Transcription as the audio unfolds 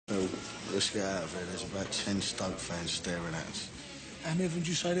Let's get out of here. There's about 10 Stoke fans staring at us. How many of them did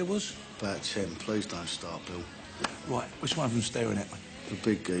you say there was? About 10. Please don't start, Bill. Right, which one of them staring at me? The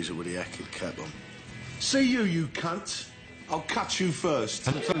big geezer with the hacked cap on. See you cunt. I'll cut you first.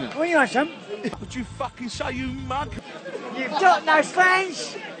 What you want, son? What'd you fucking say, you mug? You've got no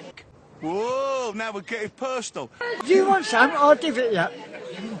fans? Whoa, now we're getting personal. Do you want some? I'll give it you.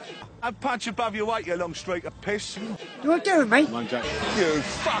 I'd punch above your weight, you long streak of piss. You want to do with me? You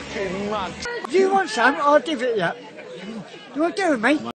fucking mug. Do you want some? I'll give it you. You want to do with me?